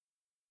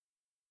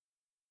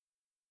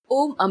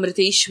ഓം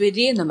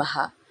അമൃതേശ്വര്യേ നമഃ.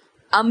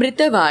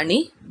 അമൃതവാണി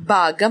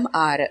ഭാഗം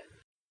 6.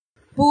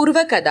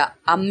 പൂർവകഥ.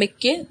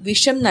 അമ്മയ്ക്ക്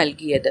വിഷം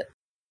നൽകിയത്.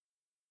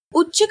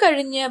 ഉച്ച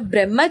കഴിഞ്ഞ്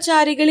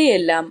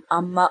ബ്രഹ്മചാരികളെയെല്ലാം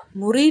അമ്മ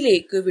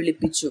മുറിയിലേക്ക്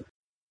വിളിപ്പിച്ചു.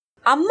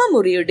 അമ്മ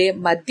മുറിയുടെ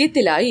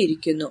മധ്യത്തിലായി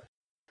ഇരിക്കുന്നു.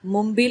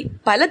 മുമ്പിൽ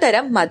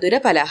പലതരം മധുര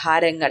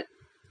പലഹാരങ്ങൾ.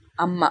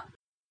 അമ്മ: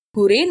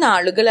 കുറെ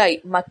നാളുകളായി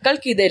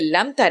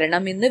മക്കൾക്കിതെല്ലാം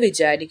തരണമെന്ന്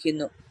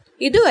വിചാരിക്കുന്നു.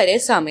 ഇതുവരെ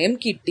സമയം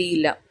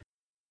കിട്ടിയില്ല.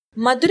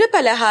 മധുര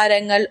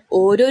പലഹാരങ്ങൾ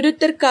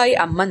ഓരോരുത്തർക്കായി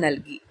അമ്മ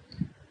നൽകി.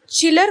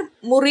 ചിലർ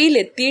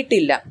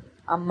മുറിയിലെത്തിയിട്ടില്ല.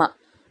 അമ്മ: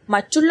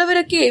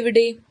 മറ്റുള്ളവരൊക്കെ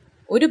എവിടെ?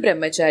 ഒരു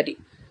ബ്രഹ്മചാരി: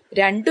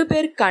 2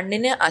 പേർ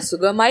കണ്ണിന്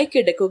അസുഖമായി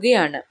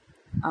കിടക്കുകയാണ്.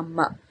 അമ്മ: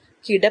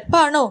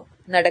 കിടപ്പാണോ?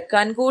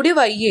 നടക്കാൻ കൂടി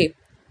വയ്യേ?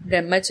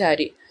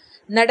 ബ്രഹ്മചാരി: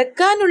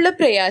 നടക്കാനുള്ള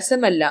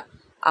പ്രയാസമല്ല,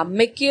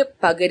 അമ്മയ്ക്ക്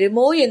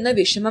പകരുമോ എന്ന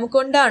വിഷമം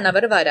കൊണ്ടാണ്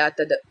അവർ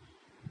വരാത്തത്.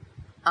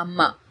 അമ്മ: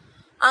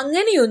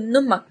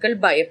 അങ്ങനെയൊന്നും മക്കൾ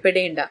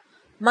ഭയപ്പെടേണ്ട.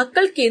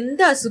 മക്കൾക്ക്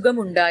എന്ത്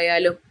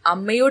അസുഖമുണ്ടായാലും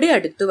അമ്മയുടെ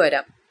അടുത്തു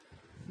വരാം.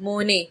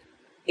 മോനെ,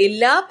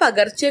 എല്ലാ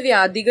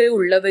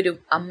പകർച്ചവ്യാധികളുള്ളവരും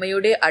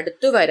അമ്മയുടെ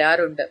അടുത്തു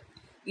വരാറുണ്ട്.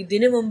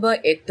 ഇതിനു മുമ്പ്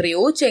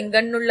എത്രയോ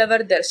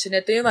ചെങ്കണ്ണുള്ളവർ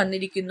ദർശനത്തിന്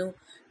വന്നിരിക്കുന്നു.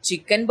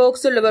 ചിക്കൻ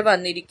ബോക്സ് ഉള്ളവർ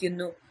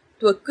വന്നിരിക്കുന്നു.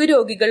 ത്വക്ക്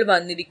രോഗികൾ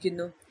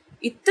വന്നിരിക്കുന്നു.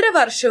 ഇത്ര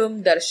വർഷവും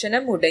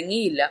ദർശനം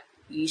മുടങ്ങിയില്ല.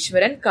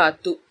 ഈശ്വരൻ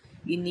കാത്തു.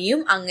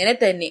 ഇനിയും അങ്ങനെ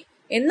തന്നെ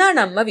എന്നാണ്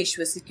അമ്മ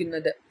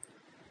വിശ്വസിക്കുന്നത്.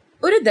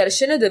 ഒരു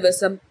ദർശന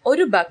ദിവസം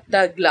ഒരു ഭക്ത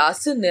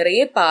ഗ്ലാസ്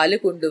നിറയെ പാല്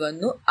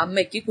കൊണ്ടുവന്നു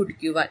അമ്മയ്ക്ക്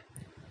കുടിക്കുവാൻ.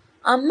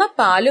 അമ്മ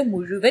പാല്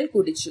മുഴുവൻ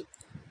കുടിച്ചു.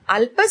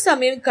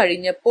 അല്പസമയം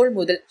കഴിഞ്ഞപ്പോൾ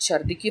മുതൽ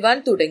ഛർദിക്കുവാൻ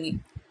തുടങ്ങി.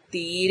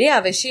 തീരെ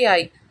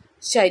അവശയായി.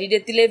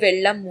 ശരീരത്തിലെ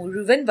വെള്ളം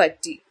മുഴുവൻ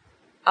വറ്റി.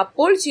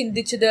 അപ്പോൾ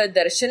ചിന്തിച്ചത്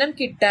ദർശനം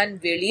കിട്ടാൻ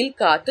വെളിയിൽ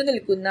കാത്തു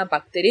നിൽക്കുന്ന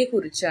ഭക്തരെ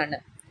കുറിച്ചാണ്.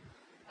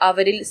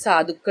 അവരിൽ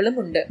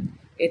സാധുക്കളുമുണ്ട്.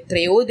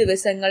 എത്രയോ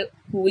ദിവസങ്ങൾ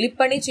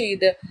കൂലിപ്പണി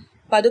ചെയ്ത്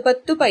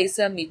 10 പൈസ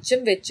മിച്ചം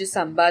വെച്ച്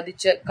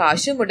സമ്പാദിച്ച്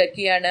കാശു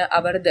മുടക്കിയാണ്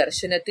അവർ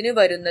ദർശനത്തിന്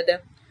വരുന്നത്.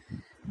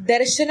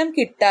 ദർശനം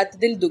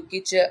കിട്ടാത്തതിൽ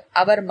ദുഃഖിച്ച്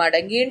അവർ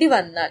മടങ്ങേണ്ടി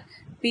വന്നാൽ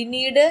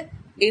പിന്നീട്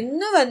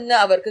എന്നു വന്ന്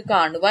അവർക്ക്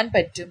കാണുവാൻ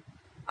പറ്റും?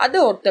 അത്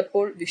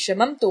ഓർത്തപ്പോൾ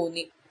വിഷമം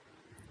തോന്നി.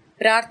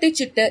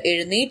 പ്രാർത്ഥിച്ചിട്ട്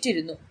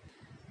എഴുന്നേറ്റിരുന്നു.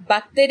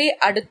 ഭക്തരെ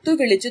അടുത്തു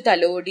വിളിച്ചു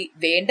തലോടി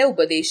വേണ്ട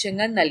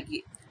ഉപദേശങ്ങൾ നൽകി.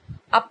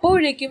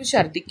 അപ്പോഴേക്കും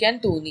ഛർദിക്കാൻ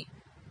തോന്നി.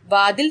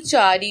 വാതിൽ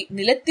ചാരി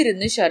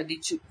നിലത്തിരുന്ന്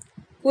ഛർദിച്ചു.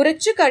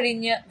 കുറച്ചു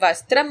കഴിഞ്ഞ്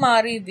വസ്ത്രം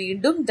മാറി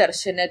വീണ്ടും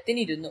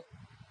ദർശനത്തിനിരുന്നു.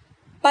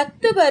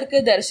 10 പേർക്ക്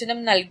ദർശനം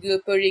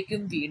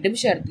നൽകിയപ്പോഴേക്കും വീണ്ടും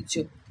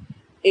ഛർദിച്ചു.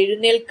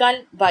 എഴുന്നേൽക്കാൻ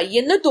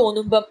വയ്യെന്ന്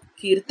തോന്നുമ്പം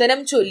കീർത്തനം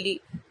ചൊല്ലി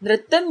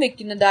നൃത്തം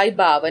വെക്കുന്നതായി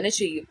ഭാവന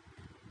ചെയ്യും.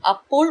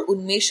 അപ്പോൾ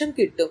ഉന്മേഷം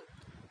കിട്ടും.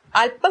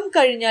 അല്പം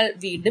കഴിഞ്ഞാൽ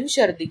വീണ്ടും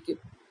ഛർദിക്കും.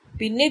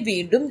 പിന്നെ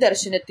വീണ്ടും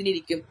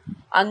ദർശനത്തിനിരിക്കും.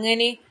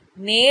 അങ്ങനെ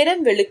നേരം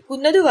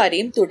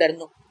വെളുക്കുന്നതുവരെയും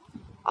തുടർന്നു.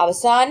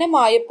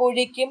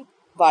 അവസാനമായപ്പോഴേക്കും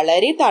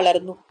വളരെ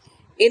തളർന്നു.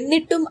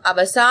 എന്നിട്ടും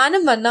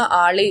അവസാനം വന്ന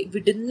ആളെ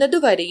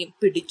വിടുന്നതുവരെയും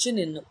പിടിച്ചു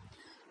നിന്നു.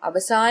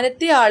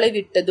 അവസാനത്തെ ആളെ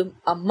വിട്ടതും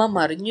അമ്മ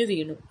മറിഞ്ഞു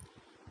വീണു.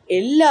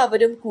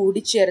 എല്ലാവരും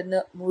കൂടിച്ചേർന്ന്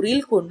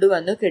മുറിയിൽ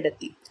കൊണ്ടുവന്നു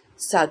കിടത്തി.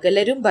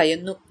 സകലരും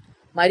ഭയന്നു.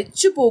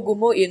 മരിച്ചു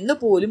പോകുമോ എന്ന്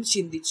പോലും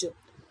ചിന്തിച്ചു.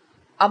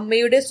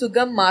 അമ്മയുടെ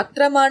സുഖം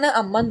മാത്രമാണ്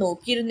അമ്മ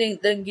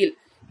നോക്കിയിരുന്നതെങ്കിൽ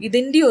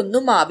ഇതിന്റെ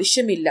ഒന്നും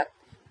ആവശ്യമില്ല.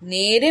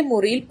 നേരെ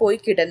മുറിയിൽ പോയി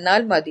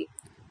കിടന്നാൽ മതി.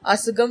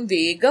 അസുഖം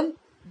വേഗം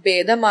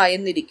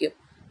ഭേദമായെന്നിരിക്കും.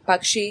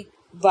 പക്ഷേ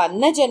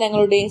വന്ന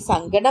ജനങ്ങളുടെ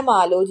സങ്കടം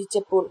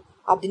ആലോചിച്ചപ്പോൾ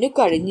അതിനു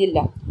കഴിഞ്ഞില്ല.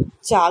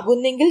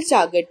 ചാകുന്നെങ്കിൽ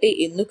ചാകട്ടെ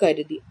എന്നു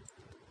കരുതി.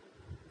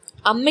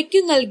 അമ്മയ്ക്കു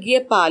നൽകിയ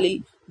പാലിൽ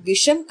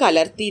വിഷം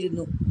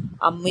കലർത്തിയിരുന്നു.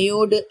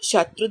 അമ്മയോട്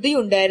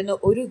ശത്രുതയുണ്ടായിരുന്ന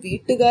ഒരു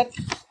വീട്ടുകാർ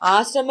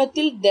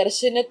ആശ്രമത്തിൽ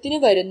ദർശനത്തിന്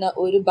വരുന്ന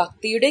ഒരു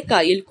ഭക്തിയുടെ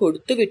കയ്യിൽ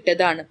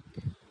കൊടുത്തുവിട്ടതാണ്.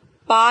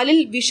 പാലിൽ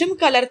വിഷം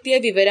കലർത്തിയ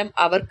വിവരം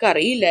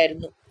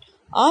അവർക്കറിയില്ലായിരുന്നു.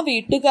 ആ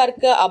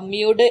വീട്ടുകാർക്ക്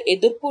അമ്മയോട്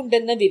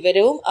എതിർപ്പുണ്ടെന്ന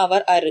വിവരവും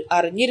അവർ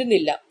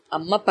അറിഞ്ഞിരുന്നില്ല.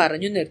 അമ്മ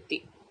പറഞ്ഞു നിർത്തി.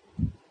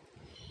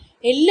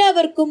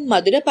 എല്ലാവർക്കും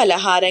മധുര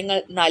പലഹാരങ്ങൾ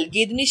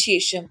നൽകിയതിനു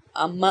ശേഷം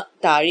അമ്മ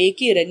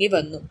താഴേക്ക് ഇറങ്ങി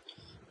വന്നു.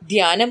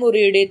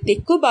 ധ്യാനമുറിയുടെ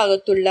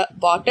തെക്കുഭാഗത്തുള്ള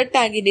വാട്ടർ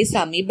ടാങ്കിന്റെ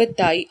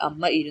സമീപത്തായി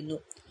അമ്മ ഇരുന്നു.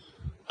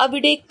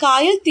 അവിടെ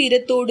കായൽ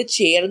തീരത്തോട്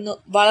ചേർന്ന്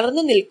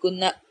വളർന്നു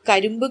നിൽക്കുന്ന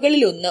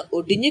കരിമ്പുകളിലൊന്ന്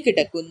ഒടിഞ്ഞു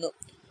കിടക്കുന്നു.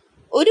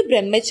 ഒരു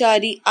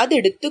ബ്രഹ്മചാരി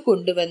അതെടുത്തു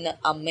കൊണ്ടുവന്ന്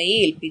അമ്മയെ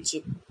ഏൽപ്പിച്ചു.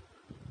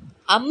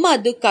 അമ്മ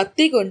അത്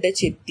കത്തി കൊണ്ട്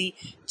ചെത്തി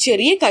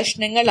ചെറിയ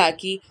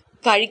കഷ്ണങ്ങളാക്കി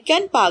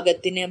കഴിക്കാൻ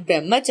പാകത്തിന്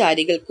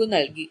ബ്രഹ്മചാരികൾക്കു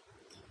നൽകി.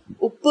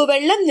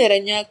 ഉപ്പുവെള്ളം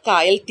നിറഞ്ഞ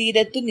കായൽ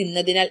തീരത്തു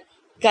നിന്നതിനാൽ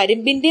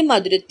കരിമ്പിന്റെ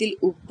മധുരത്തിൽ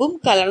ഉപ്പും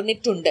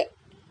കലർന്നിട്ടുണ്ട്.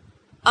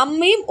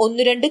 അമ്മയും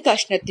 1-2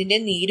 കഷ്ണത്തിന്റെ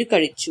നീരു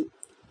കഴിച്ചു.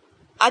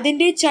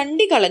 അതിന്റെ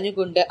ചണ്ടി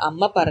കളഞ്ഞുകൊണ്ട്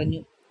അമ്മ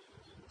പറഞ്ഞു: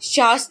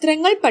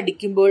 ശാസ്ത്രങ്ങൾ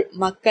പഠിക്കുമ്പോൾ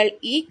മക്കൾ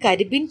ഈ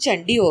കരിമ്പിൻ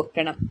ചണ്ടി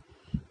ഓർക്കണം.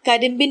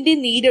 കരിമ്പിന്റെ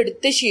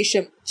നീരെടുത്ത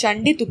ശേഷം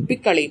ചണ്ടി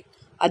തുപ്പിക്കളയും.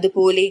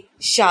 അതുപോലെ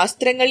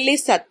ശാസ്ത്രങ്ങളിലെ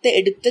സത്ത്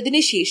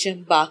എടുത്തതിനു ശേഷം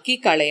ബാക്കി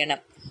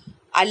കളയണം.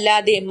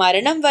 അല്ലാതെ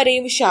മരണം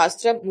വരെയും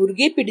ശാസ്ത്രം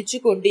മുറുകെ പിടിച്ചു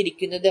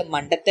കൊണ്ടിരിക്കുന്നത്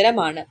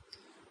മണ്ടത്തരമാണ്.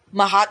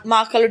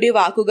 മഹാത്മാക്കളുടെ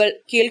വാക്കുകൾ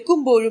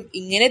കേൾക്കുമ്പോഴും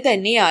ഇങ്ങനെ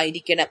തന്നെ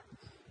ആയിരിക്കണം.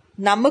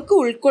 നമുക്ക്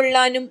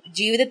ഉൾക്കൊള്ളാനും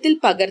ജീവിതത്തിൽ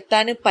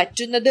പകർത്താനും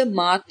പറ്റുന്നത്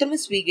മാത്രം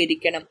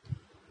സ്വീകരിക്കണം.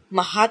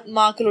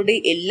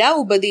 മഹാത്മാക്കളുടെ എല്ലാ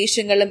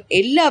ഉപദേശങ്ങളും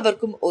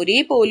എല്ലാവർക്കും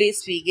ഒരേപോലെ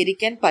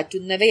സ്വീകരിക്കാൻ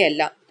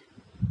പറ്റുന്നവയല്ല.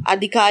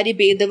 അധികാരി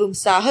ഭേദവും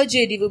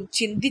സാഹചര്യവും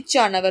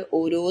ചിന്തിച്ചാണവർ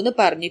ഓരോന്ന്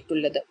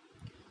പറഞ്ഞിട്ടുള്ളത്.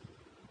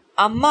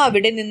 അമ്മ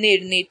അവിടെ നിന്ന്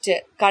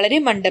എഴുന്നേറ്റ് കളരി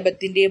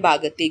മണ്ഡപത്തിന്റെ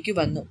ഭാഗത്തേക്ക്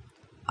വന്നു.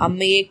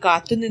 അമ്മയെ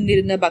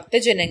കാത്തുനിന്നിരുന്ന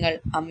ഭക്തജനങ്ങൾ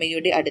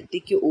അമ്മയുടെ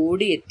അടുത്തേക്ക്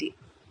ഓടിയെത്തി.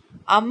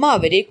 അമ്മ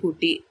അവരെ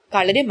കൂട്ടി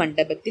കളരി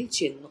മണ്ഡപത്തിൽ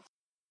ചെന്നു.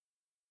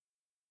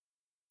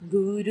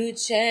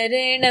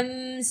 ഗുരുചരണം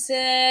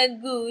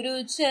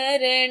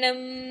സദ്ഗുരുചരണം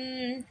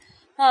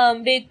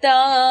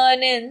അമൃതാനന്ദമയീ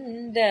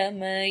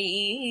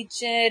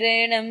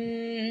ചരണം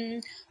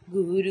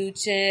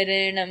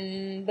ഗുരുചരണം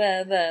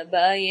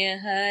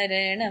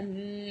ഭവഭയഹരണം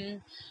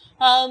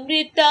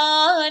അമൃതാനന്ദമയീ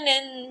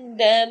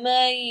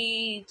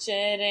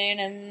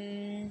ചരണം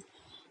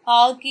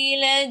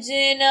അഖില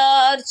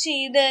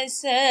ജനാർച്ചിത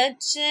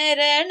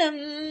സച്ചരണം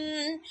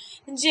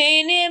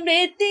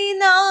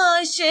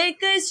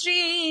ജനമൃത്യുനാശക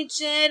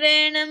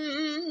ശ്രീചരണം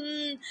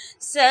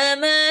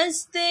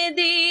സമസ്ത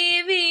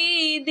ദേവീ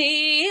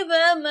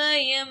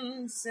ദേവമയം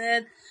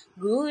സദ്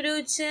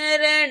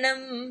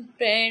ഗുരുചരണം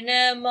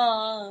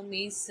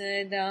പ്രണമാമി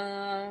സദാ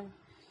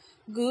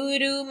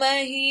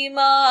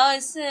ഗുരുമഹിമാ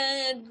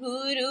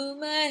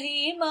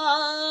സദ്ഗുരുമഹിമാ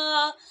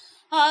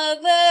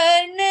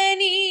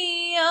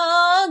അവർണ്ണനീയാ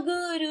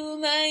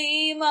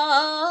ഗുരുമഹിമാ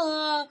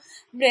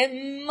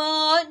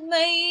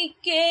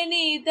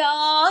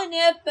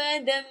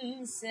ബ്രഹ്മാത്മൈക്യനിദാനപദം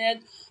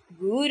സദ്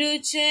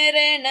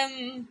ഗുരുചരണം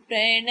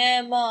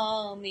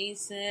പ്രണമാമി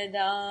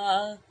സദാ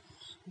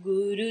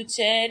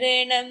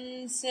ഗുരുചരണം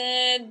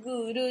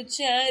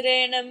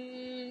സദ്ഗുരുചരണം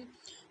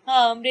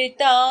അമൃതാനന്ദമയീ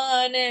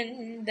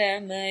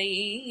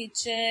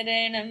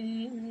ചരണം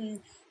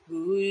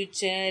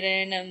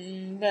ഗുരുചരണം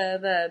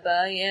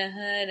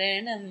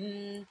ഭവഭയഹരണം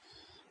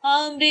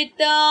അമൃതാനന്ദമയീ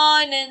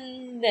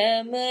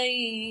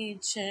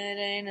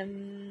ചരണം.